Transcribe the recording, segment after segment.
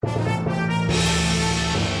Everybody,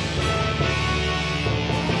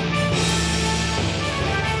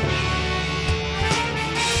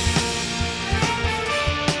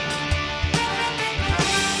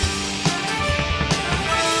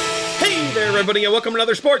 and welcome to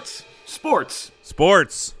another Sports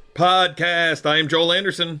podcast. I am Joel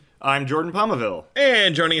Anderson. I'm Jordan Palmaville.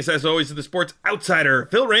 And joining us, as always, is the sports outsider,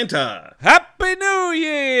 Phil Ranta. Happy New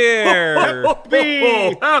Year!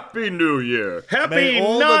 Happy New Year! Happy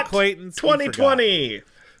not 2020!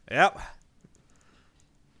 Yep.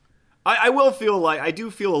 I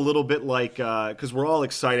do feel a little bit like, because we're all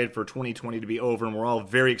excited for 2020 to be over, and we're all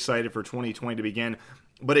very excited for 2020 to begin,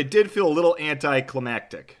 but it did feel a little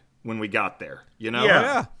anticlimactic when we got there, you know?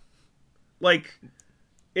 Yeah. Like,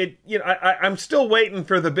 I'm still waiting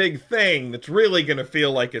for the big thing that's really going to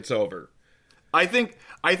feel like it's over. I think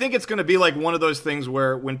it's going to be like one of those things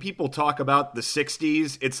where when people talk about the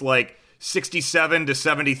 60s, it's like 67 to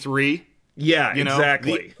 73. Yeah, you know?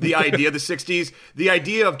 Exactly. The idea of the 60s, the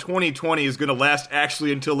idea of 2020 is going to last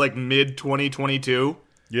actually until like mid-2022.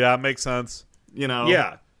 Yeah, it makes sense. You know?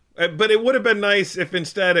 Yeah. But it would have been nice if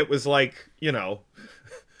instead it was like,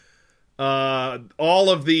 all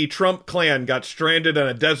of the Trump clan got stranded on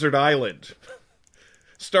a desert island.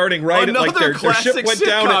 Starting right at like their ship went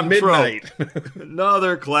down at midnight.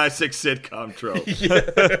 Another classic sitcom trope.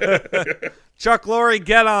 Chuck Lorre,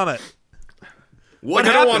 get on it. What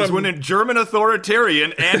happens when a German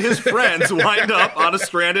authoritarian and his friends wind up on a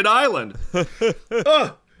stranded island?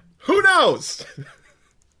 Who knows?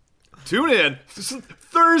 Tune in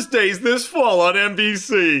Thursdays this fall on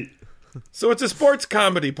NBC. So it's a sports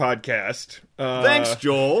comedy podcast. Thanks,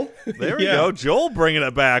 Joel. There we go. Joel bringing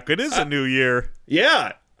it back. It is a new year.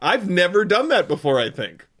 Yeah. I've never done that before, I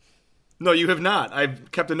think. No, you have not.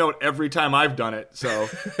 I've kept a note every time I've done it. So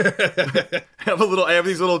I have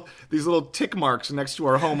these little tick marks next to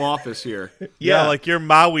our home office here. Yeah, like you're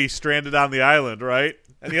Maui stranded on the island, right?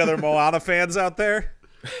 Any other Moana fans out there?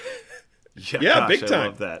 Yeah, big time. I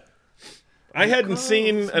love that. I hadn't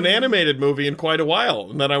seen an animated movie in quite a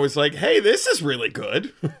while, and then I was like, hey, this is really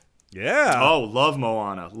good. Yeah. Oh, love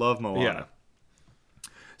Moana. Yeah.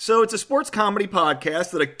 So it's a sports comedy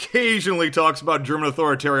podcast that occasionally talks about German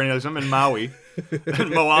authoritarianism in Maui. And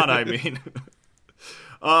Moana, I mean.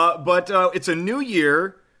 But it's a new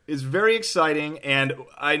year. It's very exciting. And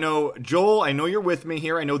I know, Joel, I know you're with me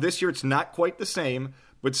here. I know this year it's not quite the same.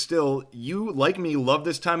 But still, you, like me, love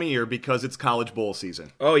this time of year because it's college bowl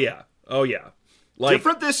season. Oh, yeah. Like,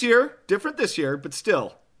 different this year, but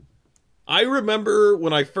still. I remember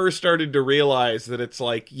when I first started to realize that it's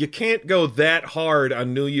like, you can't go that hard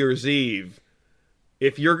on New Year's Eve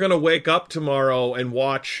if you're going to wake up tomorrow and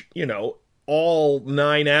watch, all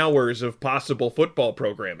 9 hours of possible football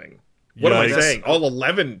programming. What am I saying? All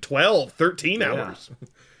 11, 12, 13 hours.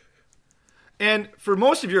 And for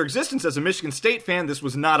most of your existence as a Michigan State fan, this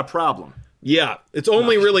was not a problem. Yeah, it's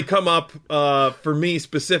only really come up for me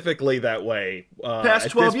specifically that way. Past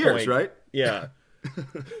 12 years, point. right? Yeah.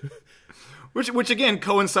 which again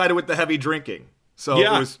coincided with the heavy drinking. So it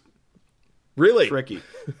was really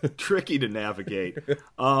tricky to navigate.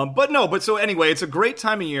 But so anyway, it's a great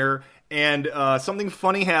time of year, and something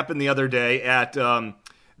funny happened the other day at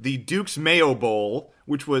the Duke's Mayo Bowl,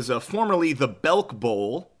 which was formerly the Belk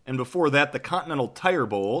Bowl, and before that the Continental Tire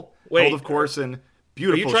Bowl, held, of course, in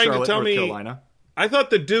beautiful Charlotte, North Carolina. I thought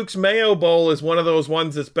the Duke's Mayo Bowl is one of those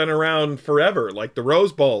ones that's been around forever, like the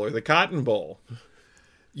Rose Bowl or the Cotton Bowl.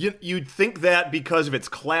 You'd think that because of its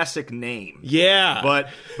classic name. Yeah. But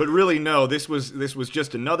really, no, this was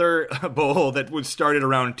just another bowl that was started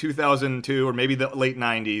around 2002 or maybe the late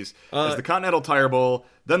 90s as the Continental Tire Bowl,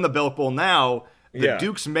 then the Belk Bowl, now the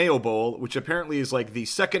Duke's Mayo Bowl, which apparently is like the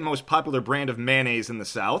second most popular brand of mayonnaise in the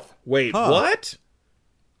South. Wait, what?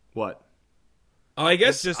 What? I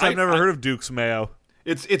guess I've never heard of Duke's Mayo.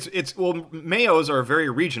 It's mayos are very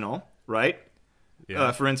regional, right?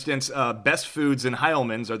 Yeah. For instance, Best Foods and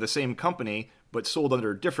Heilmann's are the same company, but sold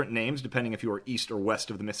under different names depending if you are east or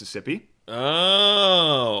west of the Mississippi.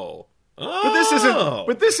 Oh. But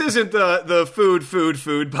this isn't the food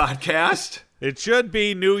podcast. It should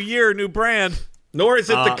be new year, new brand. Nor is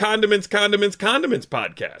it the condiments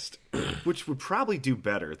podcast. Which would probably do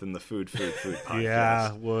better than the food podcast.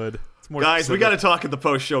 Yeah, would. Guys, we got to talk at the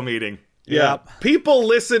post-show meeting. Yeah. People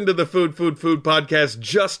listen to the food podcast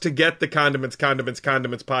just to get the condiments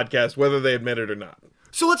podcast, whether they admit it or not.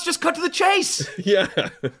 So let's just cut to the chase. Yeah.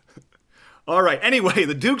 All right. Anyway,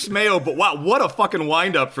 the Duke's Mayo, but wow, what a fucking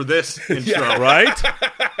wind-up for this intro. Right?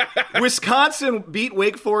 Wisconsin beat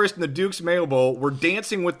Wake Forest in the Duke's Mayo Bowl, were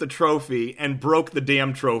dancing with the trophy, and broke the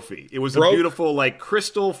damn trophy. It was a beautiful, like,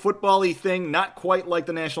 crystal football-y thing, not quite like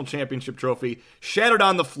the national championship trophy. Shattered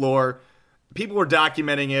on the floor. People were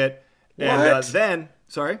documenting it. And then,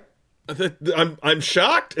 sorry? I'm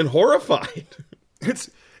shocked and horrified.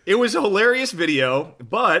 It was a hilarious video,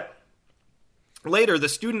 but later the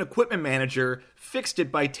student equipment manager fixed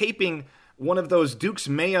it by taping one of those Duke's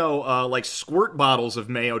Mayo, like squirt bottles of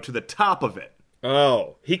mayo to the top of it.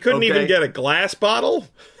 Oh, he couldn't even get a glass bottle?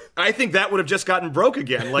 I think that would have just gotten broke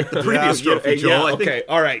again, like the previous trophy, Joel. Okay,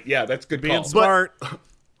 all right, yeah, that's good Being call. smart.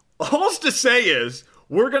 All to say is,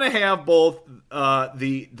 we're going to have both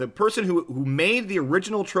the person who made the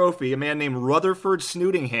original trophy, a man named Rutherford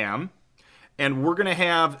Snootingham, and we're going to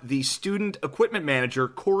have the student equipment manager,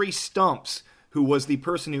 Corey Stumps, who was the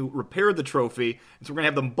person who repaired the trophy. And so we're going to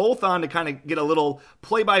have them both on to kind of get a little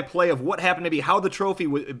play-by-play of what happened to be, how the trophy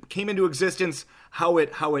came into existence, how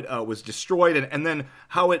it was destroyed, and then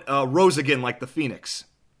how it rose again like the phoenix.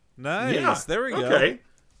 Nice. Yeah. There we go. Okay.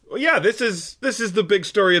 Well, yeah, this is the big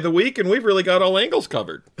story of the week, and we've really got all angles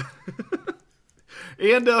covered.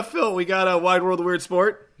 And, Phil, we got a Wide World of Weird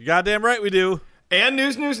Sport. You're goddamn right we do. And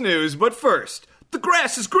news. But first, the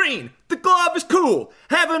grass is green. The glove is cool.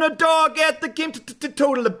 Having a dog at the game.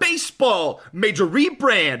 Totally baseball. Major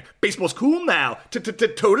rebrand. Baseball's cool now.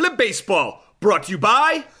 Totally baseball. Brought to you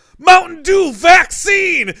by Mountain Dew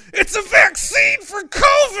vaccine. It's a vaccine for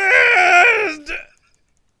COVID.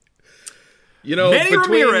 You know, Manny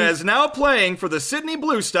Ramirez now playing for the Sydney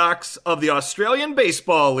Blue Stocks of the Australian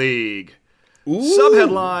Baseball League. Ooh.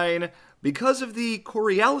 Subheadline: because of the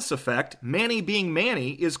Coriolis effect, Manny being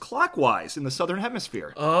Manny is clockwise in the southern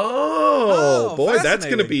hemisphere. Oh boy, that's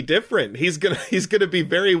fascinating. going to be different. He's gonna be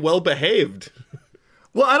very well behaved.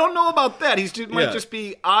 Well, I don't know about that. Might just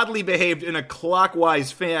be oddly behaved in a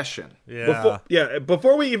clockwise fashion. Yeah.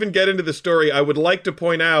 Before we even get into the story, I would like to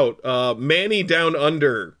point out Manny Down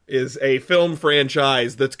Under is a film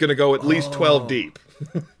franchise that's going to go at least 12 deep.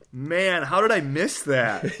 Man, how did I miss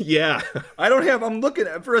that? Yeah. I'm looking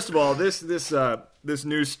at, first of all, this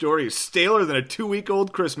news story is staler than a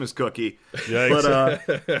 2-week-old Christmas cookie.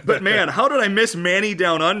 Yikes. But man, how did I miss Manny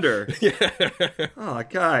Down Under? Oh,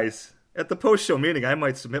 guys. At the post-show meeting, I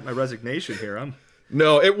might submit my resignation here.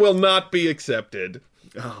 No, it will not be accepted.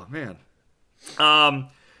 Oh, man.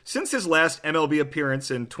 Since his last MLB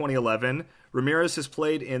appearance in 2011, Ramirez has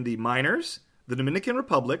played in the minors, the Dominican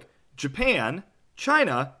Republic, Japan,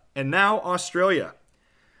 China, and now Australia.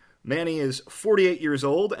 Manny is 48 years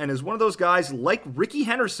old and is one of those guys like Ricky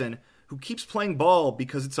Henderson who keeps playing ball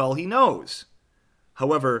because it's all he knows.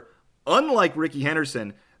 However, unlike Ricky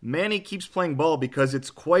Henderson, Manny keeps playing ball because it's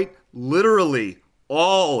quite literally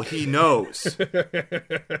all he knows.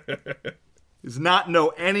 Does not know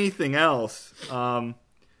anything else.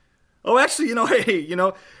 Actually,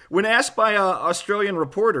 when asked by Australian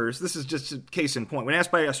reporters, this is just a case in point, when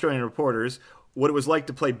asked by Australian reporters what it was like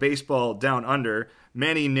to play baseball down under,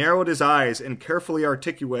 Manny narrowed his eyes and carefully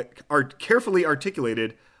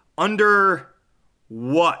articulated, under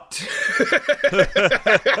what?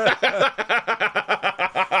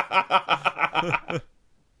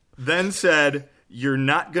 Then said, "You're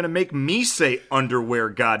not going to make me say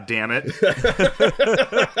underwear, goddammit."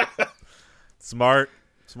 Smart.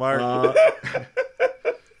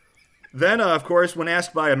 Then, of course, when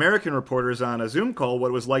asked by American reporters on a Zoom call what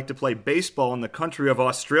it was like to play baseball in the country of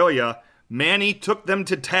Australia, Manny took them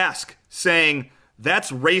to task, saying,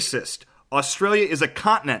 "That's racist. Australia is a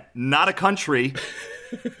continent, not a country."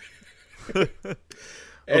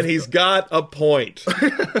 And he's got a point.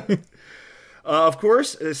 Of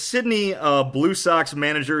course, Sydney Blue Sox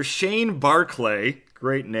manager Shane Barclay,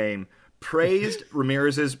 great name, praised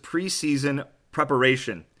Ramirez's preseason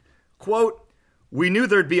preparation. Quote, "We knew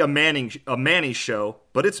there'd be a Manny show,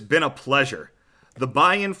 but it's been a pleasure. The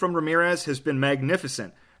buy-in from Ramirez has been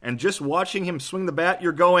magnificent, and just watching him swing the bat,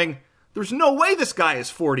 you're going, there's no way this guy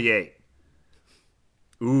is 48.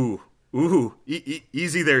 Ooh,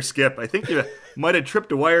 easy there, Skip. I think you might have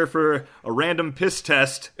tripped a wire for a random piss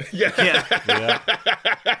test. Yeah.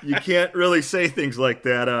 You can't really say things like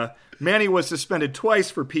that. Manny was suspended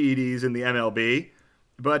twice for PEDs in the MLB.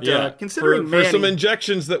 But considering for some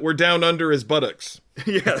injections that were down under his buttocks.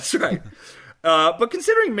 Yeah, that's right. But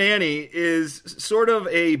considering Manny is sort of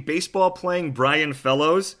a baseball-playing Brian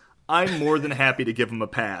Fellows, I'm more than happy to give him a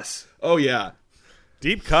pass. Oh, yeah.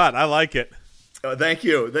 Deep cut. I like it. Thank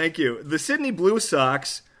you. The Sydney Blue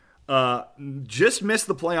Sox just missed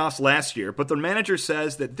the playoffs last year, but their manager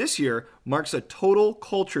says that this year marks a total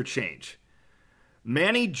culture change.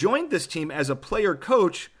 Manny joined this team as a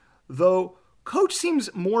player-coach, though coach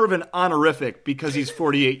seems more of an honorific because he's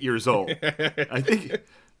 48 years old. I think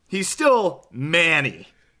he's still Manny.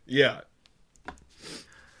 Yeah.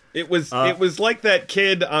 It was like that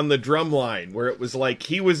kid on the drum line where it was like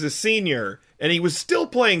he was a senior and he was still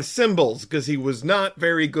playing cymbals because he was not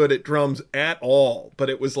very good at drums at all. But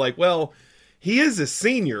it was like, well, he is a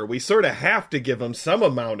senior. We sort of have to give him some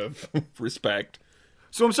amount of respect.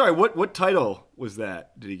 So I'm sorry, what title was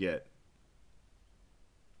that? Did he get?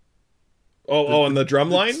 On the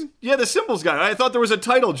drum line? Yeah, the cymbals guy. I thought there was a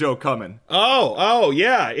title joke coming. Oh,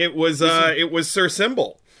 yeah. It was Sir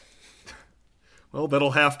Cymbal. Well,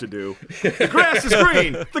 that'll have to do. The grass is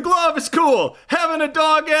green. The glove is cool. Having a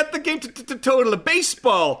dog at the game. Total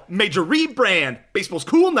baseball. Major rebrand. Baseball's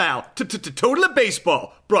cool now. Total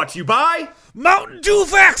baseball. Brought to you by Mountain Dew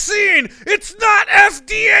vaccine. It's not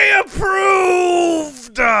FDA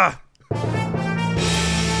approved.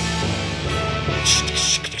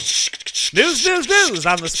 News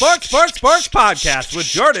on the Sports Podcast with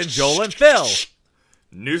Jordan, Joel, and Phil.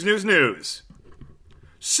 News.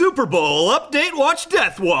 Super Bowl Update Watch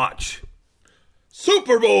Death Watch.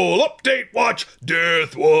 Super Bowl Update Watch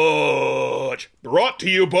Death Watch. Brought to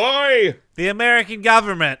you by the American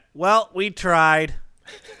government. Well, we tried.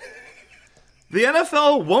 The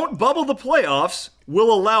NFL won't bubble the playoffs,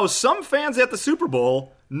 will allow some fans at the Super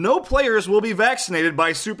Bowl. No players will be vaccinated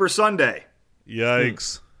by Super Sunday.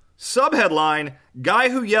 Yikes. Subheadline, guy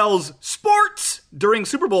who yells sports during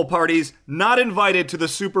Super Bowl parties not invited to the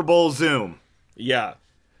Super Bowl Zoom. Yeah.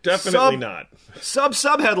 Definitely not.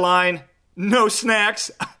 Subheadline, no snacks.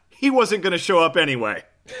 He wasn't going to show up anyway.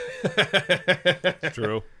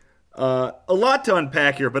 True. A lot to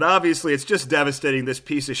unpack here, but obviously it's just devastating this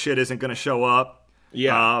piece of shit isn't going to show up.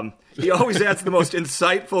 Yeah. He always adds the most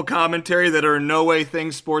insightful commentary that are in no way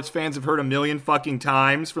things sports fans have heard a million fucking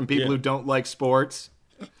times from people who don't like sports.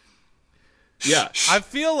 Yeah. I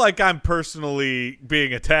feel like I'm personally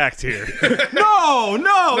being attacked here. No.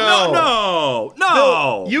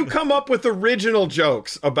 You come up with original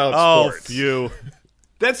jokes about sports. You.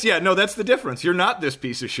 That's the difference. You're not this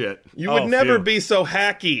piece of shit. You would never be so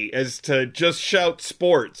hacky as to just shout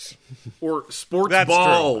sports. Or sports That's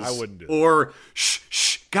balls. True. I wouldn't do that. Or,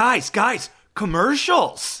 shh, guys,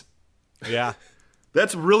 commercials. Yeah.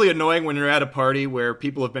 That's really annoying when you're at a party where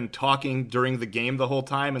people have been talking during the game the whole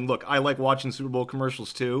time. And look, I like watching Super Bowl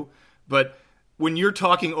commercials too. But when you're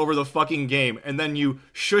talking over the fucking game and then you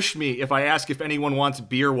shush me if I ask if anyone wants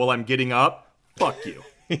beer while I'm getting up, fuck you.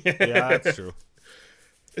 Yeah, that's true.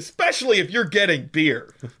 Especially if you're getting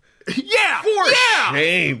beer. Yeah! For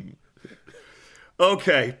shame.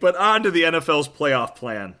 Okay, but on to the NFL's playoff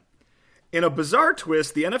plan. In a bizarre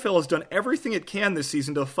twist, the NFL has done everything it can this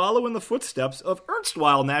season to follow in the footsteps of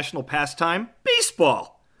erstwhile national pastime,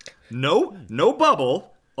 baseball. No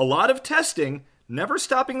bubble, a lot of testing, never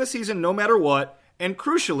stopping the season no matter what, and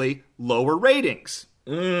crucially, lower ratings.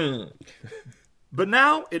 But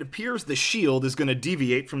now it appears the Shield is going to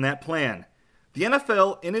deviate from that plan. The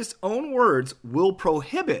NFL, in its own words, will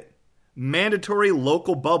prohibit mandatory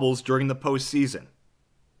local bubbles during the postseason.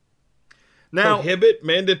 Now, prohibit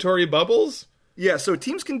mandatory bubbles? Yeah, so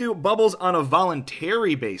teams can do bubbles on a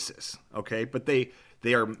voluntary basis, okay? But they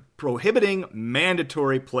are prohibiting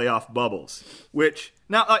mandatory playoff bubbles, which,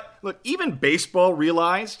 now, look, even baseball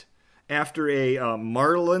realized after a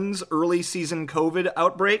Marlins early season COVID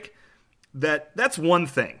outbreak that that's one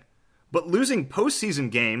thing. But losing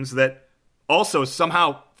postseason games that also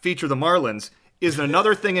somehow feature the Marlins is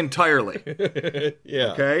another thing entirely.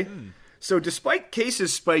 Yeah. Okay? So despite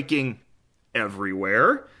cases spiking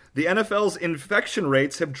everywhere, the NFL's infection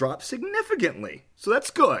rates have dropped significantly. So that's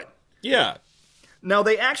good. Yeah. Now,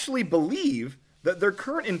 they actually believe that their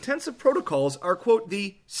current intensive protocols are, quote,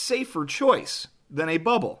 the safer choice than a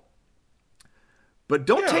bubble. But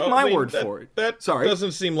don't take my word for it. That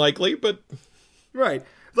doesn't seem likely, but... Right.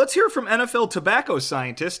 Let's hear from NFL tobacco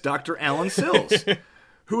scientist Dr. Alan Sills,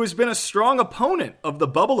 who has been a strong opponent of the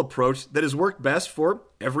bubble approach that has worked best for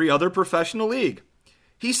every other professional league.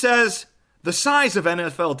 He says, the size of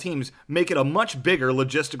NFL teams make it a much bigger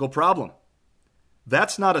logistical problem.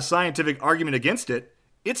 That's not a scientific argument against it.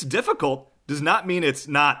 It's difficult does not mean it's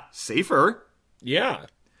not safer. Yeah.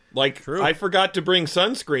 Like, true. I forgot to bring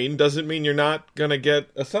sunscreen doesn't mean you're not going to get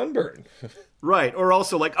a sunburn. Right. Or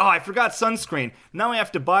also like, I forgot sunscreen. Now I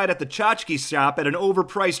have to buy it at the tchotchke shop at an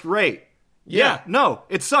overpriced rate. Yeah. No,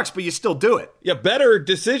 it sucks, but you still do it. Yeah, better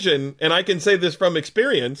decision, and I can say this from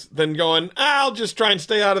experience, than going, I'll just try and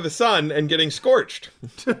stay out of the sun and getting scorched.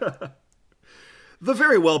 The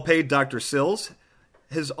very well-paid Dr. Sills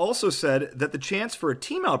has also said that the chance for a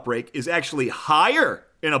team outbreak is actually higher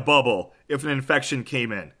in a bubble if an infection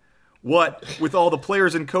came in. What, with all the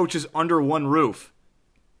players and coaches under one roof?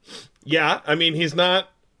 Yeah, I mean, he's not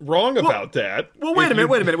wrong about that. Well, wait a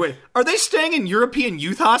minute. Are they staying in European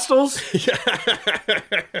youth hostels?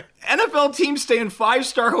 NFL teams stay in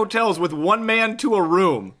 5-star hotels with one man to a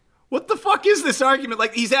room. What the fuck is this argument?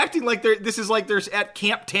 Like, he's acting like this is like they're at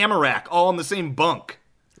Camp Tamarack, all in the same bunk.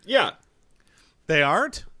 Yeah. They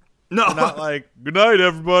aren't? No. They're not like, good night,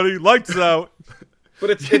 everybody. Lights out. But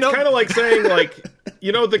it's kind of like saying, like,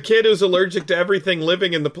 the kid who's allergic to everything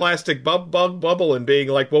living in the plastic bubble and being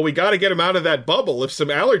like, well, we got to get him out of that bubble. If some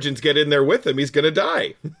allergens get in there with him, he's going to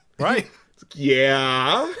die. Right.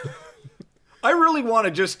 Yeah. I really want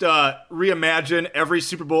to just reimagine every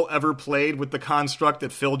Super Bowl ever played with the construct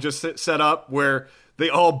that Phil just set up, where they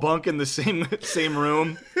all bunk in the same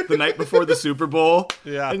room the night before the Super Bowl.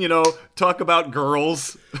 Yeah. And, talk about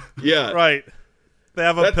girls. Yeah. Right. They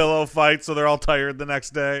have a pillow fight, so they're all tired the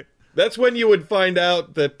next day. That's when you would find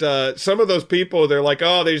out that some of those people, they're like,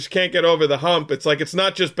 oh, they just can't get over the hump. It's like, it's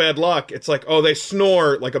not just bad luck. It's like, oh, they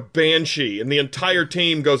snore like a banshee, and the entire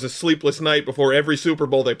team goes a sleepless night before every Super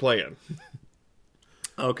Bowl they play in.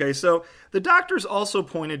 Okay, so the doctors also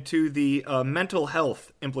pointed to the mental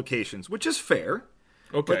health implications, which is fair.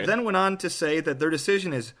 Okay. But then went on to say that their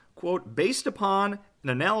decision is, quote, based upon an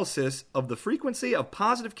analysis of the frequency of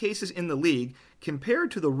positive cases in the league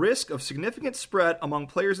compared to the risk of significant spread among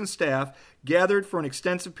players and staff gathered for an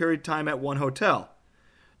extensive period of time at one hotel.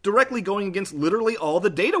 Directly going against literally all the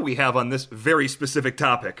data we have on this very specific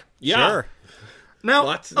topic. Yeah. Sure. Now,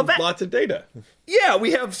 Lots of data. Yeah,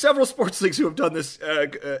 we have several sports leagues who have done this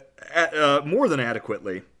more than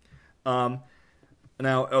adequately.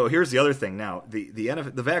 Now, here's the other thing. Now,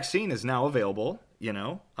 the vaccine is now available,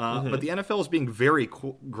 but the NFL is being very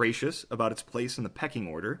gracious about its place in the pecking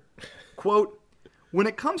order. Quote, when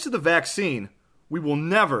it comes to the vaccine, we will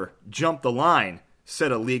never jump the line,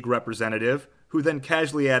 said a league representative, who then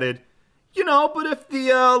casually added, but if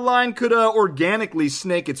the line could organically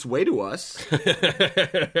snake its way to us.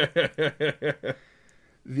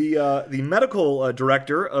 The medical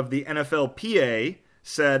director of the NFLPA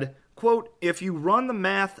said, quote, if you run the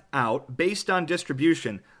math out based on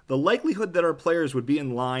distribution, the likelihood that our players would be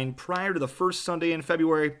in line prior to the first Sunday in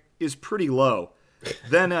February is pretty low.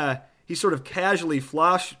 Then he sort of casually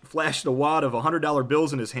flashed a wad of $100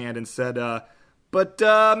 bills in his hand and said, but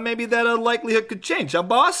maybe that likelihood could change, huh,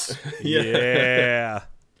 boss? Yeah.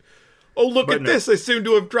 Oh, look at this. I seem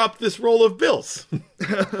to have dropped this roll of bills.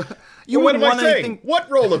 What am I saying? What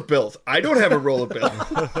roll of bills? I don't have a roll of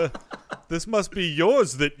bills. This must be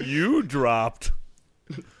yours that you dropped.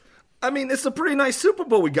 I mean, it's a pretty nice Super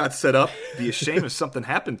Bowl we got set up. Be a shame if something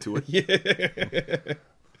happened to it. Yeah.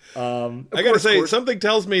 I gotta say, something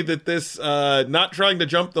tells me that this not trying to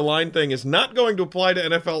jump the line thing is not going to apply to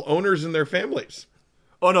NFL owners and their families.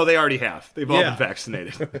 Oh, no, they already have. They've all been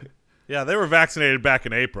vaccinated. Yeah, they were vaccinated back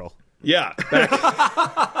in April. Yeah.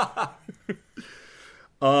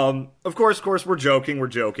 Of course, we're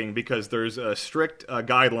joking because there's a strict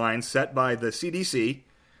guidelines set by the CDC.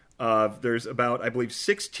 There's about, I believe,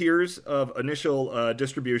 6 tiers of initial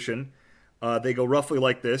distribution. They go roughly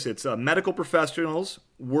like this. It's medical professionals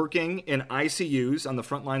working in ICUs on the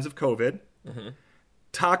front lines of COVID,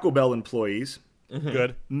 Taco Bell employees,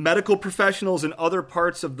 Good. medical professionals in other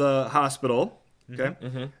parts of the hospital,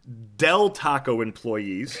 Del Taco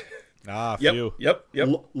employees, Few. Yep.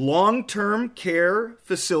 long-term care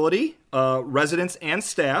facility residents and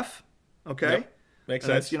staff, okay? Yep. Makes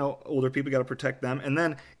sense. That's, older people, got to protect them. And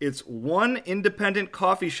then it's one independent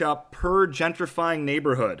coffee shop per gentrifying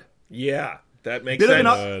neighborhood. Yeah, that makes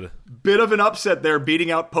sense. Bit of an upset there, beating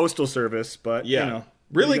out Postal Service, but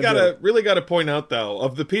really gotta point out though,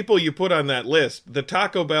 of the people you put on that list, the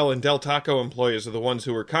Taco Bell and Del Taco employees are the ones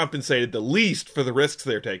who are compensated the least for the risks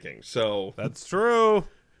they're taking. So That's true.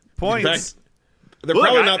 Points. In fact, they're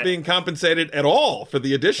probably not being compensated at all for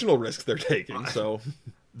the additional risks they're taking. So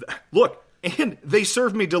look, and they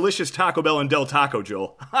served me delicious Taco Bell and Del Taco,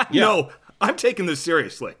 Joel. No, I'm taking this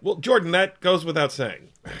seriously. Well, Jordan, that goes without saying.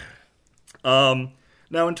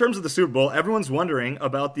 Now, in terms of the Super Bowl, everyone's wondering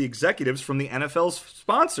about the executives from the NFL's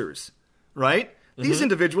sponsors, right? These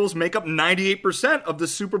individuals make up 98% of the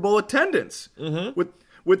Super Bowl attendance,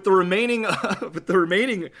 with the remaining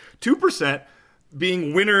 2%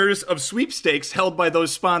 being winners of sweepstakes held by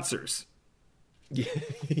those sponsors.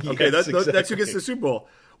 Okay, that's who gets the Super Bowl.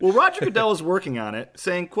 Well, Roger Goodell is working on it,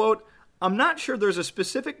 saying, quote, I'm not sure there's a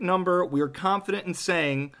specific number we are confident in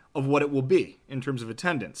saying of what it will be in terms of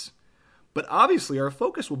attendance. But obviously our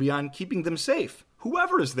focus will be on keeping them safe,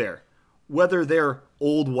 whoever is there. whether they're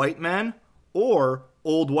old white men or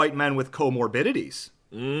old white men with comorbidities.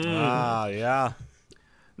 Yeah.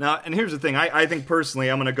 Now, and here's the thing. I think personally,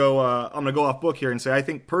 I'm gonna go off book here and say I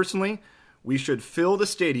think personally we should fill the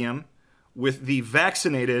stadium with the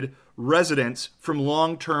vaccinated residents from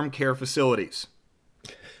long-term care facilities.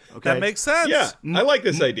 Okay, That makes sense. Yeah, I like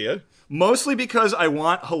this idea. Mostly because I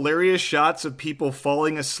want hilarious shots of people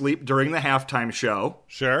falling asleep during the halftime show.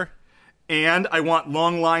 Sure. And I want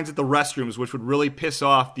long lines at the restrooms, which would really piss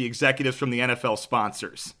off the executives from the NFL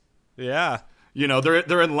sponsors. Yeah. You know,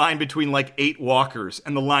 they're in line between like 8 walkers,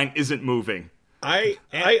 and the line isn't moving. I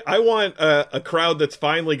want a crowd that's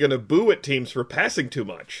finally going to boo at teams for passing too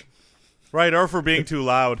much. Right, or for being too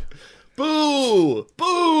loud. Boo!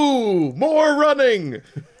 Boo! More running!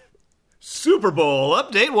 Super Bowl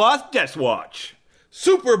update watch Death Watch.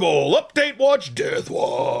 Super Bowl Update Watch Death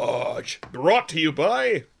Watch. Brought to you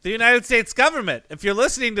by The United States government. If you're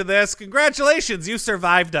listening to this, congratulations, you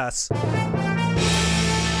survived us.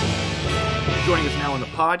 Joining us now on the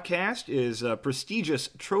podcast is prestigious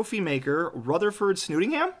trophy maker Rutherford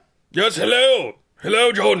Snootingham. Yes, hello.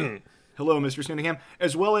 Hello, Jordan. Hello, Mr. Snootingham.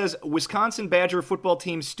 As well as Wisconsin Badger football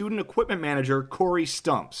team student equipment manager Corey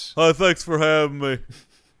Stumps. Hi, thanks for having me.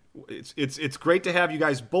 It's great to have you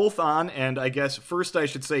guys both on, and I guess first I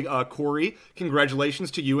should say, Corey,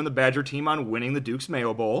 congratulations to you and the Badger team on winning the Duke's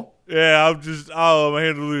Mayo Bowl. Yeah, I'm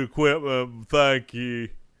handling the equipment. Thank you.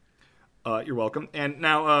 You're welcome. And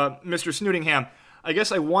now, Mr. Snootingham, I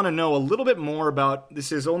guess I want to know a little bit more about,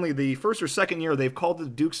 this is only the first or second year they've called it the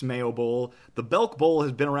Duke's Mayo Bowl. The Belk Bowl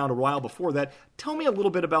has been around a while before that. Tell me a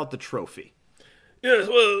little bit about the trophy. Yes,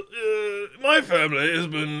 well, my family has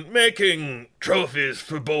been making trophies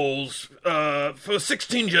for bowls for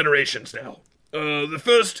 16 generations now. The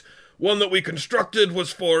first one that we constructed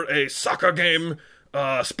was for a soccer game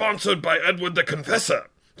sponsored by Edward the Confessor.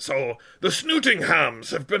 So the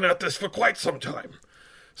Snootinghams have been at this for quite some time.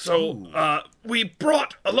 So we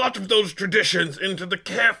brought a lot of those traditions into the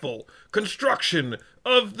careful construction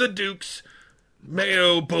of the Duke's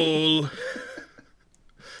Mayo Bowl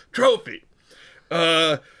trophy.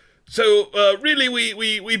 Really,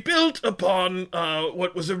 we built upon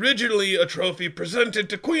what was originally a trophy presented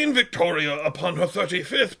to Queen Victoria upon her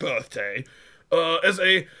 35th birthday as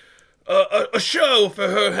a show for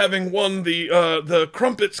her having won the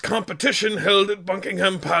crumpets competition held at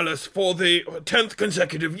Buckingham Palace for the 10th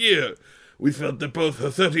consecutive year. We felt that both her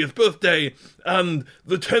 30th birthday and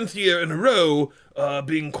the 10th year in a row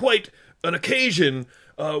being quite an occasion,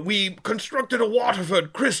 we constructed a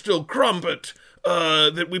Waterford crystal crumpet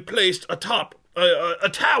that we placed atop a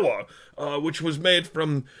tower, which was made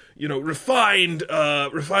from, refined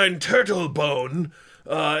turtle bone,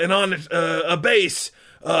 and on it a base,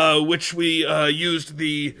 which we used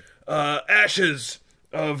the ashes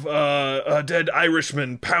of a dead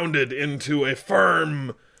Irishman pounded into a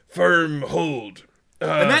firm hold.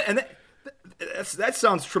 That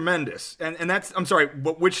sounds tremendous, and that's, I'm sorry,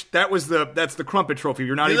 but that's the crumpet trophy.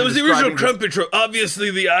 You're not even. That was the original crumpet trophy.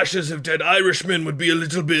 Obviously, the ashes of dead Irishmen would be a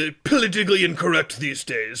little bit politically incorrect these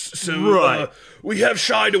days, so right. We have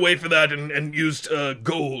shied away from that and used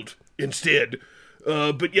gold instead.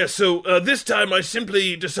 But yes, so this time I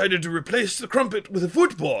simply decided to replace the crumpet with a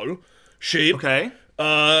football shape. Okay.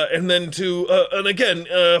 And then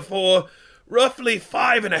for roughly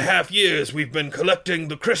 5.5 years, we've been collecting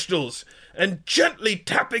the crystals and gently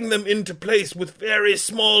tapping them into place with very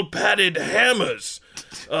small padded hammers.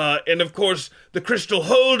 And of course, the crystal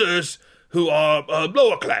holders, who are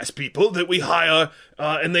lower class people that we hire,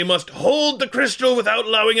 and they must hold the crystal without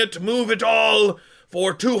allowing it to move at all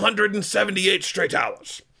for 278 straight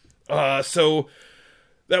hours. So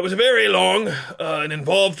that was a very long and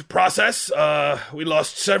involved process. We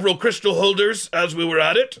lost several crystal holders as we were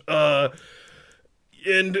at it.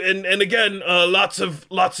 And again, lots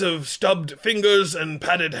of stubbed fingers and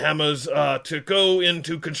padded hammers to go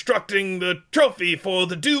into constructing the trophy for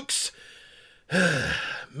the Duke's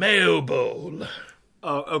Mayo Bowl.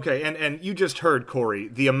 Okay, and you just heard, Corey,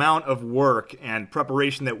 the amount of work and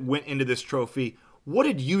preparation that went into this trophy. What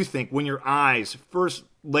did you think when your eyes first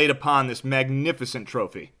laid upon this magnificent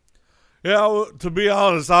trophy? Yeah, to be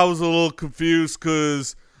honest, I was a little confused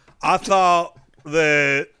because I thought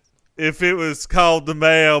that if it was called the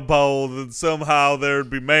Mayo Bowl, then somehow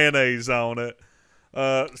there'd be mayonnaise on it.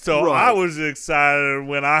 So right. I was excited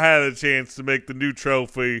when I had a chance to make the new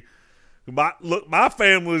trophy. My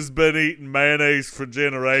family's been eating mayonnaise for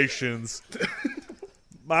generations.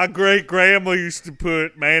 My great-grandma used to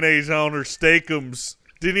put mayonnaise on her steakums.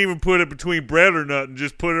 Didn't even put it between bread or nothing.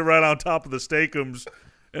 Just put it right on top of the steakums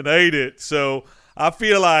and ate it. So I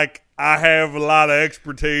feel like I have a lot of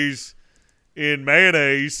expertise in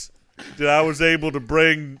mayonnaise that I was able to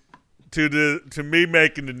bring to me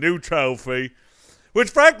making the new trophy, which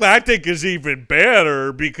frankly I think is even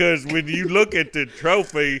better because when you look at the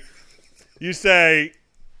trophy, you say,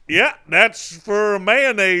 yeah, that's for a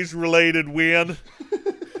mayonnaise-related win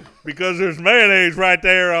because there's mayonnaise right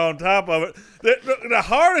there on top of it. The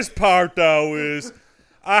hardest part, though, is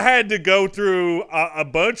I had to go through a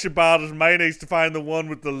bunch of bottles of mayonnaise to find the one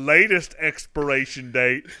with the latest expiration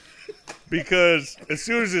date because as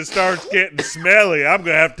soon as it starts getting smelly, I'm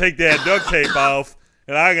going to have to take that duct tape off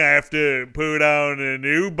and I'm going to have to put on a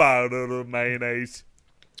new bottle of mayonnaise.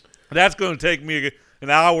 That's going to take me an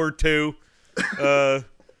hour or two.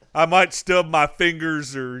 I might stub my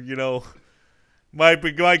fingers or,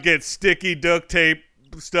 might get sticky duct tape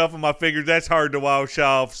stuff on my fingers. That's hard to wash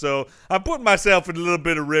off. So I'm putting myself in a little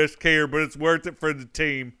bit of risk here, but it's worth it for the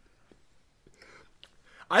team.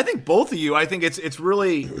 I think both of you, I think it's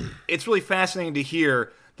really fascinating to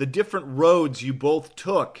hear the different roads you both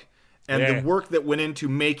took and the work that went into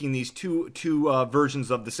making these two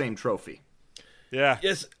versions of the same trophy. Yeah.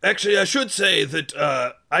 Yes, actually, I should say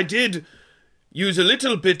that I did use a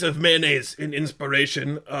little bit of mayonnaise in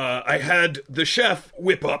inspiration. I had the chef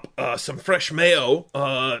whip up some fresh mayo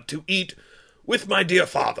to eat with my dear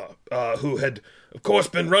father, who had, of course,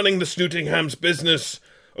 been running the Snootingham's business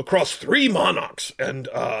across 3 monarchs and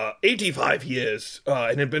 85 years,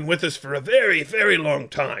 and had been with us for a very, very long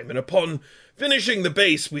time. And upon finishing the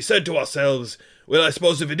base, we said to ourselves, well, I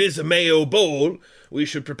suppose if it is a mayo bowl, we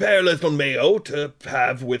should prepare a little mayo to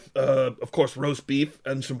have with, of course, roast beef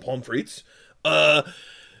and some pommes frites.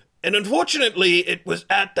 And unfortunately, it was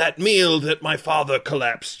at that meal that my father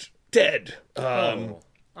collapsed dead. I'm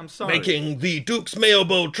sorry. Making the Duke's Mayo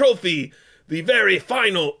Bowl trophy the very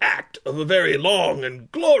final act of a very long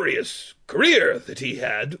and glorious career that he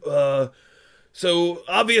had. So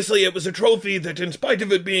obviously it was a trophy that, in spite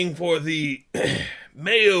of it being for the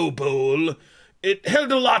Mayo Bowl, it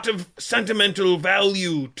held a lot of sentimental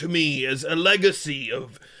value to me as a legacy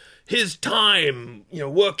of his time,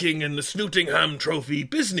 working in the Snootingham Trophy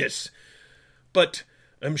business. But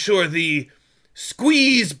I'm sure the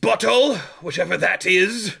squeeze bottle, whichever that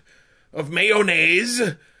is, of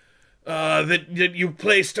mayonnaise that you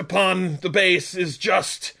placed upon the base is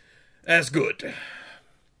just as good.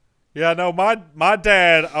 Yeah, no, my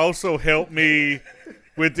dad also helped me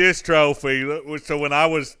with this trophy. So when I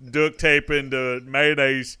was duct taping the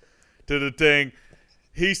mayonnaise to the thing,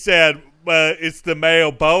 he said, it's the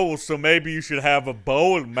Mayo Bowl, so maybe you should have a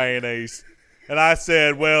bowl of mayonnaise. And I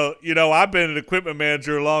said, well, I've been an equipment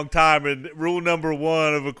manager a long time, and rule number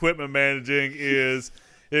 1 of equipment managing is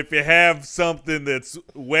if you have something that's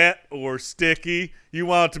wet or sticky, you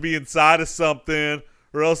want it to be inside of something,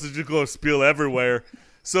 or else it's just going to spill everywhere.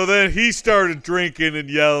 So then he started drinking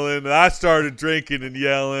and yelling, and I started drinking and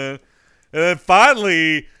yelling. And then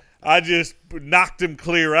finally, I just knocked him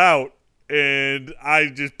clear out. And I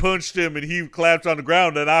just punched him, and he collapsed on the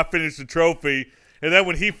ground, and I finished the trophy. And then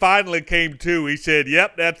when he finally came to, he said,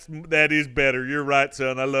 yep, that is better. You're right,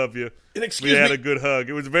 son. I love you. And we had a good hug.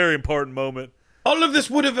 It was a very important moment. All of this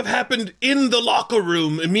would have happened in the locker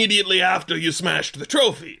room immediately after you smashed the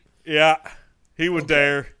trophy. Yeah, he was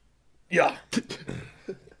there. Yeah.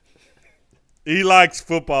 He likes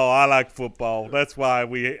football. I like football. That's why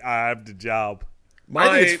I have the job.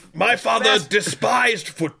 My father despised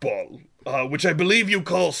football. Which I believe you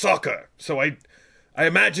call soccer. So I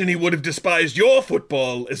imagine he would have despised your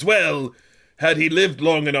football as well had he lived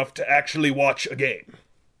long enough to actually watch a game.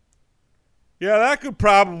 Yeah, that could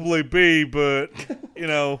probably be, but,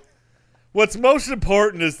 what's most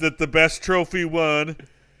important is that the best trophy won,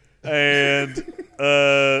 and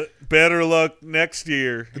better luck next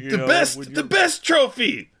year. The best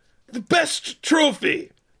trophy! The best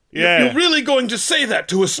trophy! Yeah. You're really going to say that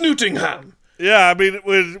to a Snootingham? Yeah, I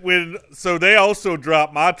mean, so they also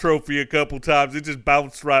dropped my trophy a couple times. It just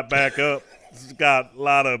bounced right back up. It's got a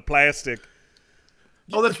lot of plastic.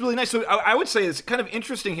 Oh, that's really nice. So I would say it's kind of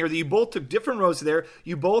interesting here that you both took different roads there.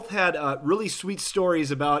 You both had really sweet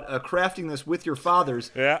stories about crafting this with your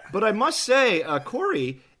fathers. Yeah. But I must say,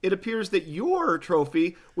 Corey, it appears that your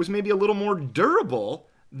trophy was maybe a little more durable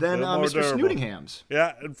than Mr. Snootingham's.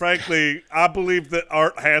 Yeah, and frankly, I believe that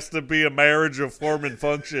art has to be a marriage of form and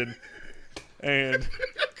function. And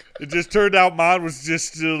it just turned out mine was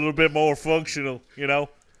just a little bit more functional,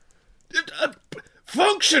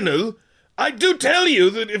 Functional? I do tell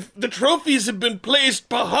you that if the trophies had been placed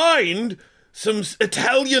behind some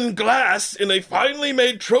Italian glass in a finely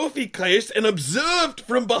made trophy case and observed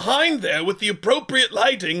from behind there with the appropriate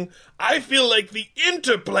lighting, I feel like the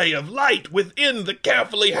interplay of light within the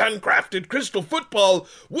carefully handcrafted crystal football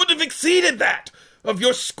would have exceeded that of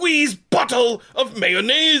your squeeze bottle of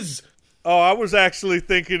mayonnaise. Oh, I was actually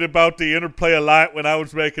thinking about the interplay of light when I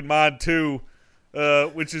was making mine too,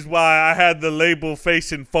 which is why I had the label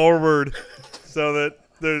facing forward so that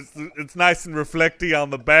it's nice and reflecty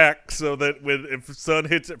on the back, so that if the sun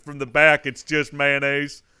hits it from the back, it's just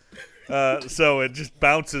mayonnaise. So it just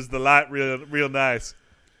bounces the light real nice.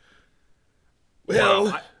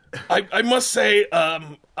 Well, I must say,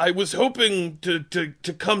 I was hoping to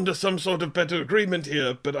come to some sort of better agreement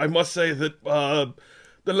here, but I must say that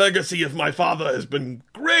the legacy of my father has been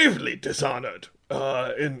gravely dishonored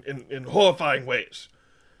in horrifying ways.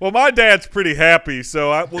 Well, my dad's pretty happy,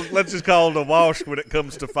 so let's just call it a wash when it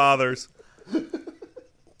comes to fathers. You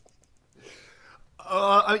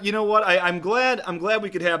know what? I'm glad we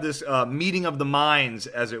could have this meeting of the minds,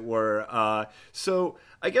 as it were. So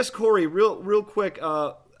I guess, Corey, real quick,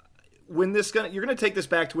 when you're gonna take this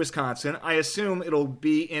back to Wisconsin, I assume it'll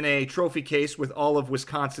be in a trophy case with all of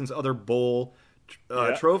Wisconsin's other bowl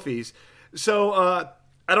trophies. So I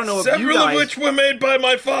don't know if several you guys, of which were made by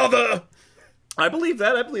my father. I believe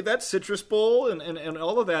that Citrus Bowl and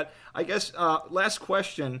all of that. I guess last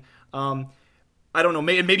question. I don't know.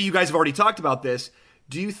 Maybe you guys have already talked about this.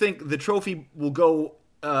 Do you think the trophy will go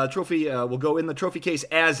in the trophy case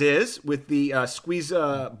as is with the squeeze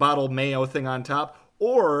bottle Mayo thing on top,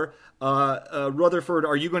 or Rutherford,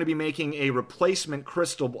 are you going to be making a replacement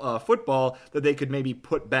crystal football that they could maybe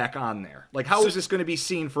put back on there? Like, how is this going to be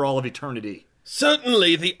seen for all of eternity?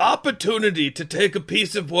 Certainly, the opportunity to take a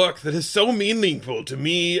piece of work that is so meaningful to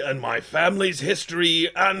me and my family's history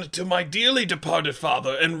and to my dearly departed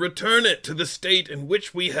father and return it to the state in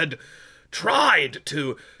which we had tried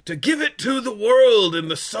to give it to the world in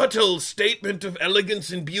the subtle statement of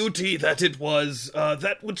elegance and beauty that it was,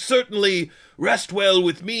 that would certainly rest well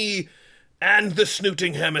with me and the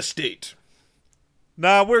Snootingham estate.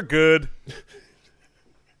 Nah, we're good.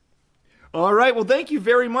 All right. Well, thank you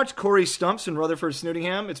very much, Corey Stumps and Rutherford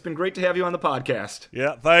Snootingham. It's been great to have you on the podcast.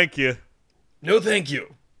 Yeah, thank you. No, thank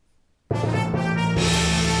you.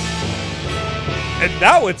 And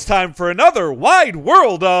now it's time for another wide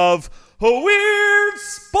world of weird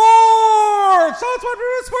sports. Oh, it's Wide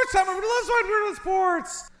World of Sports time. Everybody loves Wide World of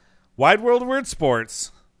Sports. Wide World of Weird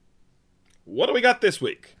Sports. What do we got this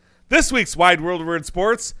week? This week's Wide World of Weird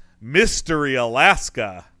Sports, Mystery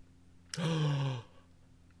Alaska.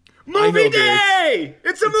 Movie day!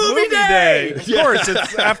 It's a movie day! Of course,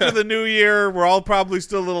 it's after the new year. We're all probably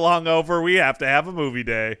still a little hungover. We have to have a movie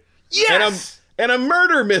day. Yes! And a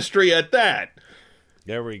murder mystery at that.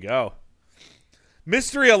 There we go.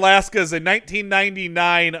 Mystery Alaska is a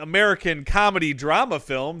 1999 American comedy drama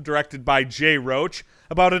film directed by Jay Roach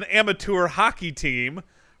about an amateur hockey team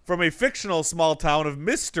from a fictional small town of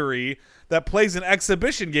Mystery that plays an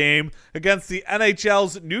exhibition game against the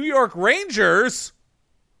NHL's New York Rangers.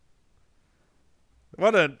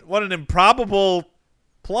 What an improbable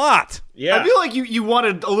plot. Yeah. I feel like you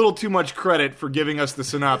wanted a little too much credit for giving us the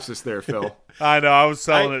synopsis there, Phil. I know, I was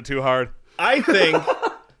selling it too hard. I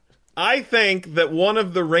think that one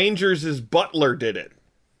of the Rangers' butler did it.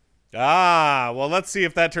 Ah, well, let's see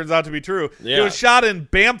if that turns out to be true. Yeah. It was shot in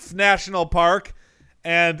Banff National Park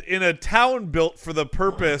and in a town built for the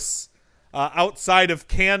purpose outside of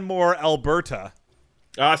Canmore, Alberta.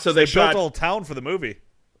 So they built shot a whole town for the movie.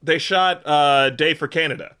 They shot Day for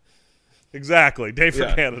Canada. Exactly, Day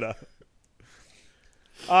for Canada.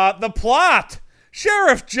 The plot.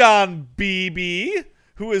 Sheriff John Beebe,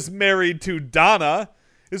 who is married to Donna,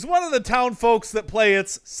 is one of the town folks that play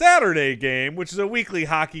its Saturday game, which is a weekly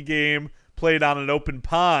hockey game played on an open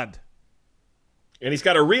pond. And he's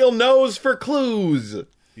got a real nose for clues.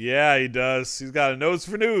 Yeah, he does. He's got a nose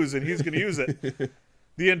for news, and he's going to use it.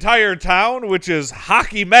 The entire town, which is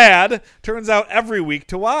hockey mad, turns out every week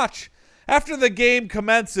to watch. After the game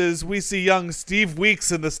commences, we see young Steve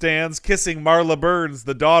Weeks in the stands kissing Marla Burns,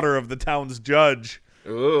 the daughter of the town's judge.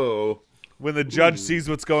 Ooh. When the judge sees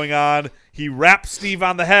what's going on, he raps Steve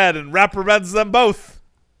on the head and reprimands them both.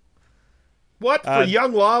 What? For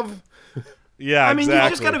young love? Yeah, I mean, exactly. you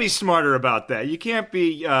just got to be smarter about that. You can't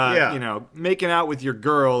be, making out with your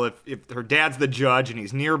girl if her dad's the judge and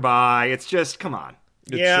he's nearby. It's just, come on.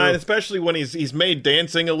 Yeah, and especially when he's made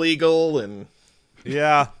dancing illegal and...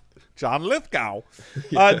 Yeah. John Lithgow.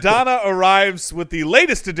 Donna arrives with the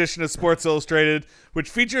latest edition of Sports Illustrated, which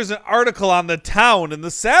features an article on the town in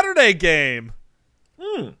the Saturday game.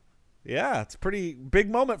 Yeah, it's a pretty big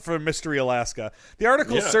moment for Mystery Alaska. The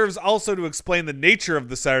article serves also to explain the nature of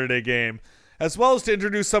the Saturday game, as well as to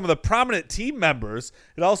introduce some of the prominent team members.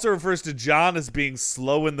 It also refers to John as being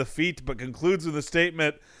slow in the feet, but concludes with a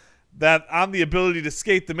statement that on the ability to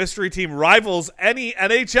skate, the mystery team rivals any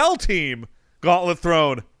NHL team. Gauntlet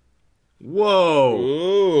thrown. Whoa.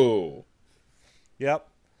 Ooh. Yep.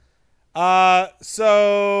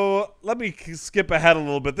 So let me skip ahead a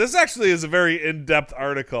little bit. This actually is a very in-depth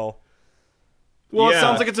article. Well, it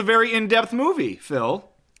sounds like it's a very in-depth movie, Phil.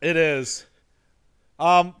 It is.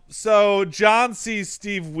 So John sees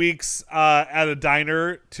Steve Weeks at a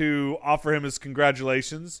diner to offer him his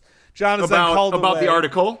congratulations. John is then called about away. The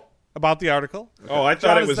article? About the article. Oh, I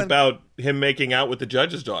thought it was about him making out with the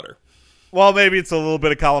judge's daughter. Well, maybe it's a little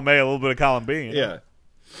bit of column A, a little bit of column B. You know? Yeah.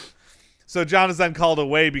 So John is then called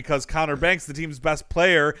away because Connor Banks, the team's best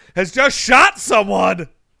player, has just shot someone.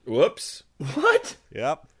 Whoops. What?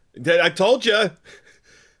 Yep. I told you.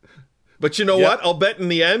 But you know what? I'll bet in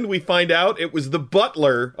the end we find out it was the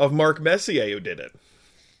butler of Mark Messier who did it.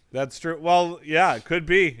 That's true. Well, yeah, it could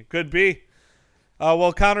be. It could be.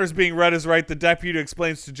 While Connor's being read as right, the deputy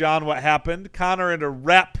explains to John what happened. Connor and a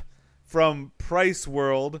rep from Price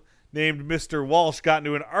World named Mr. Walsh got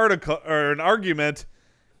into an argument.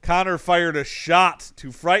 Connor fired a shot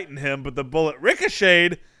to frighten him, but the bullet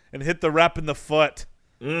ricocheted and hit the rep in the foot.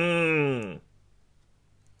 Yeah.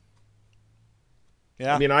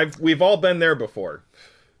 Yeah. I mean, we've all been there before.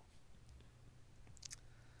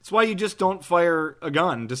 That's why you just don't fire a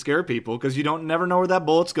gun to scare people, because you never know where that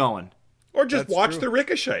bullet's going. Or just watch the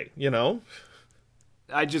ricochet, you know?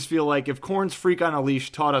 I just feel like if Korn's Freak on a Leash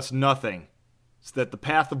taught us nothing, it's that the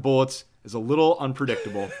path of bullets is a little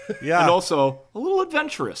unpredictable. Yeah. And also a little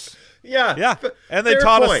adventurous. Yeah. Yeah. And they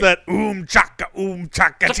taught us that chaka,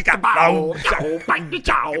 chika,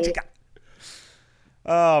 chika.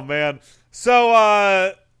 Oh, man.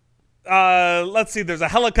 So, let's see. There's a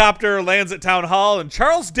helicopter lands at Town Hall, and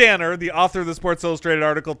Charles Danner, the author of the Sports Illustrated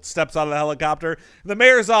article, steps out of the helicopter. In the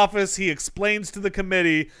mayor's office, he explains to the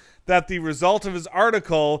committee that the result of his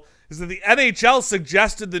article is that the NHL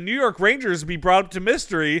suggested the New York Rangers be brought up to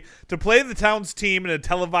Mystery to play the town's team in a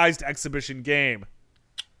televised exhibition game.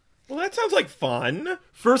 Well, that sounds like fun.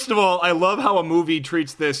 First of all, I love how a movie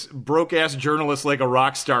treats this broke-ass journalist like a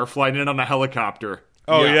rock star flying in on a helicopter.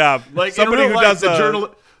 Oh, yeah. Like, somebody who does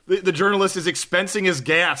the journalist is expensing his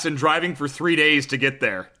gas and driving for 3 days to get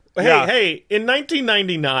there. Hey, in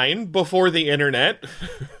 1999, before the internet,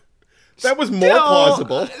 that was more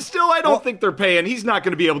plausible. Still, I don't think they're paying. He's not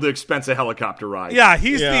going to be able to expense a helicopter ride. Yeah,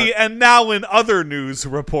 he's the and now in other news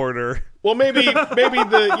reporter. Well, maybe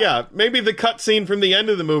the cut scene from the end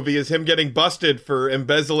of the movie is him getting busted for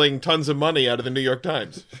embezzling tons of money out of the New York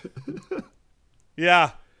Times.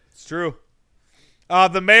 Yeah, it's true.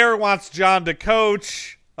 The mayor wants John to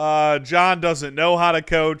coach. John doesn't know how to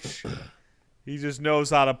coach. He just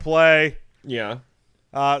knows how to play. Yeah.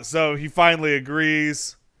 So he finally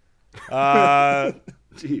agrees.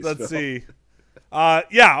 Jeez, let's see.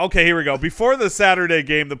 Okay, here we go. Before the Saturday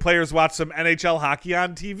game, the players watch some NHL hockey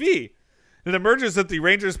on TV. It emerges that the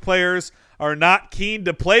Rangers players are not keen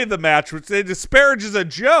to play the match, which they disparage as a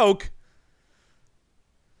joke.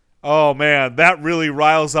 Oh, man, that really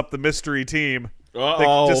riles up the mystery team.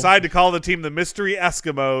 Uh-oh. They decide to call the team the Mystery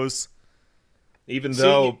Eskimos. Even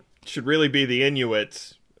though it should really be the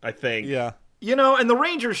Inuits, I think. Yeah. You know, and the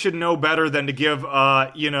Rangers should know better than to give,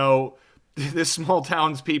 this small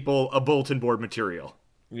town's people a bulletin board material.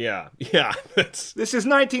 Yeah. This is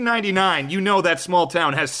 1999. You know that small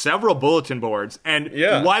town has several bulletin boards, and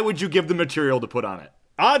why would you give the material to put on it?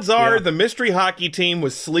 Odds are the mystery hockey team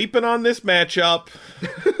was sleeping on this matchup.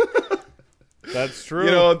 That's true.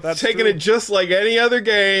 You know, That's taking true. it just like any other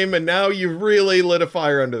game, and now you've really lit a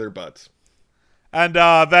fire under their butts. And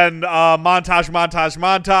then montage,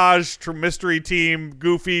 mystery team,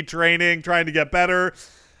 goofy training, trying to get better.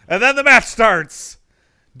 And then the match starts.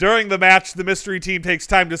 During the match, the mystery team takes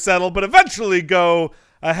time to settle, but eventually go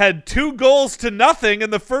ahead 2-0 in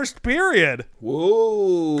the first period.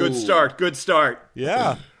 Whoa. Good start.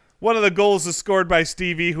 Yeah. One of the goals is scored by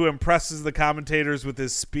Stevie, who impresses the commentators with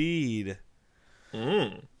his speed.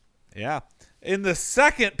 Yeah. In the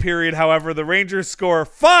second period, however, the Rangers score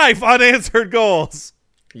 5 unanswered goals.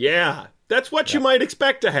 Yeah. That's what you might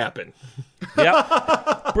expect to happen.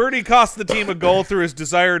 Yep. Birdie cost the team a goal through his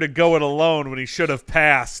desire to go it alone when he should have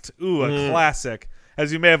passed. Ooh, a classic.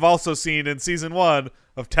 As you may have also seen in Season 1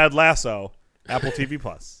 of Ted Lasso, Apple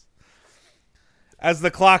TV+. As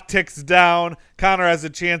the clock ticks down, Connor has a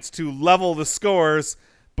chance to level the scores,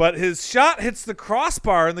 but his shot hits the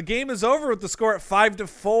crossbar, and the game is over with the score at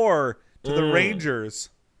 5-4 to the Rangers.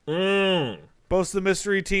 Both the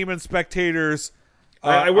mystery team and spectators.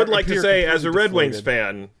 I would like to say, appear as a completely Red Wings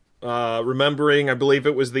deflated. fan, remembering, I believe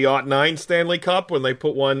it was the '09 Stanley Cup when they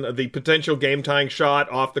put the potential game-tying shot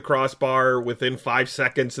off the crossbar within 5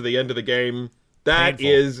 seconds of the end of the game. That Painful.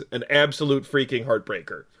 is an absolute freaking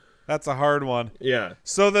heartbreaker. That's a hard one. Yeah.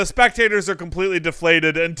 So the spectators are completely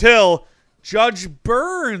deflated until Judge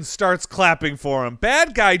Burns starts clapping for him.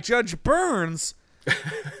 Bad guy Judge Burns.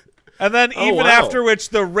 And then even after which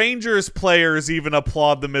the Rangers players even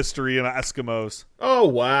applaud the mystery and Eskimos. Oh,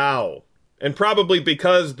 wow. And probably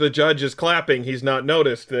because the judge is clapping, he's not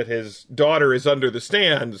noticed that his daughter is under the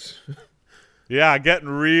stands. Yeah, getting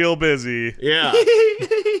real busy. Yeah.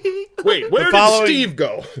 Wait, where did Steve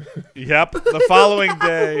go? Yep. The following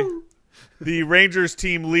day, the Rangers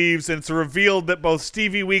team leaves, and it's revealed that both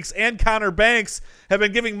Stevie Weeks and Connor Banks have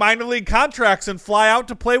been giving minor league contracts and fly out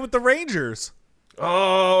to play with the Rangers.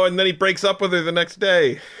 Oh, and then he breaks up with her the next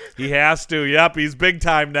day. He has to. Yep, he's big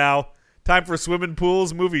time now. Time for swimming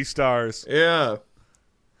pools, movie stars. Yeah.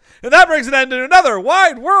 And that brings an end to another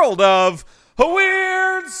wide world of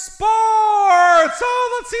weird sports.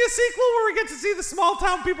 Oh, let's see a sequel where we get to see the small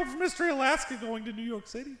town people from Mystery Alaska going to New York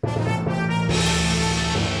City.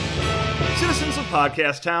 Citizens of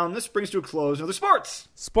Podcast Town, this brings to a close another Sports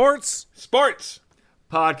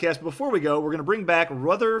podcast. Before we go, we're going to bring back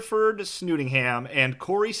Rutherford Snootingham and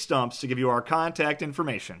Corey Stumps to give you our contact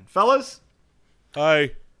information. Fellas?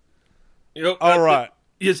 Hi. All right.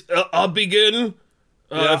 Yes, I'll begin.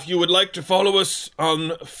 If you would like to follow us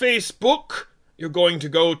on Facebook, you're going to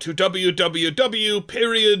go to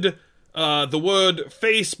www. The word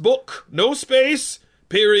Facebook, no space,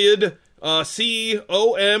 period,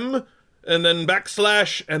 COM, and then /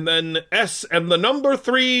 and then S and the number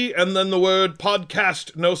 3, and then the word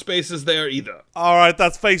podcast, no spaces there either. All right,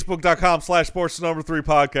 that's facebook.com/sports3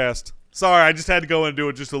 podcast. Sorry, I just had to go and do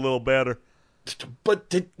it just a little better.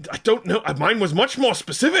 But I don't know. Mine was much more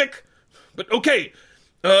specific. But okay.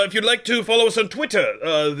 If you'd like to follow us on Twitter,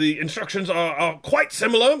 the instructions are quite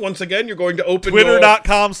similar. Once again, you're going to open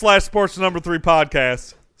Twitter.com/sports3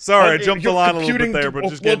 podcast. Sorry, I jumped the line a little bit there, but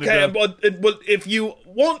just getting it done. But if you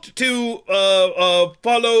want to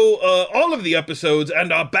follow all of the episodes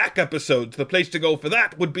and our back episodes, the place to go for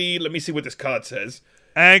that would be, let me see what this card says.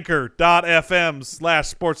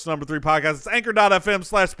 Anchor.fm/sports3 podcast. It's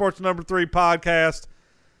anchor.fm/sports3 podcast.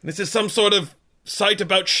 This is some sort of site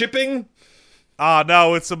about shipping?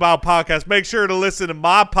 No, it's about podcasts. Make sure to listen to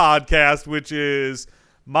my podcast, which is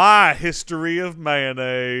My History of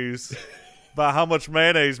Mayonnaise. About how much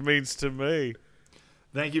mayonnaise means to me.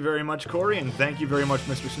 Thank you very much, Corey, and thank you very much,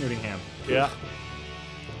 Mr. Snootingham. Yeah.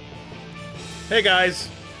 Hey, guys.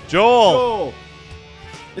 Joel.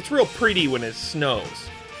 It's real pretty when it snows.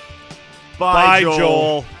 Bye,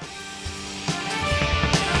 Joel.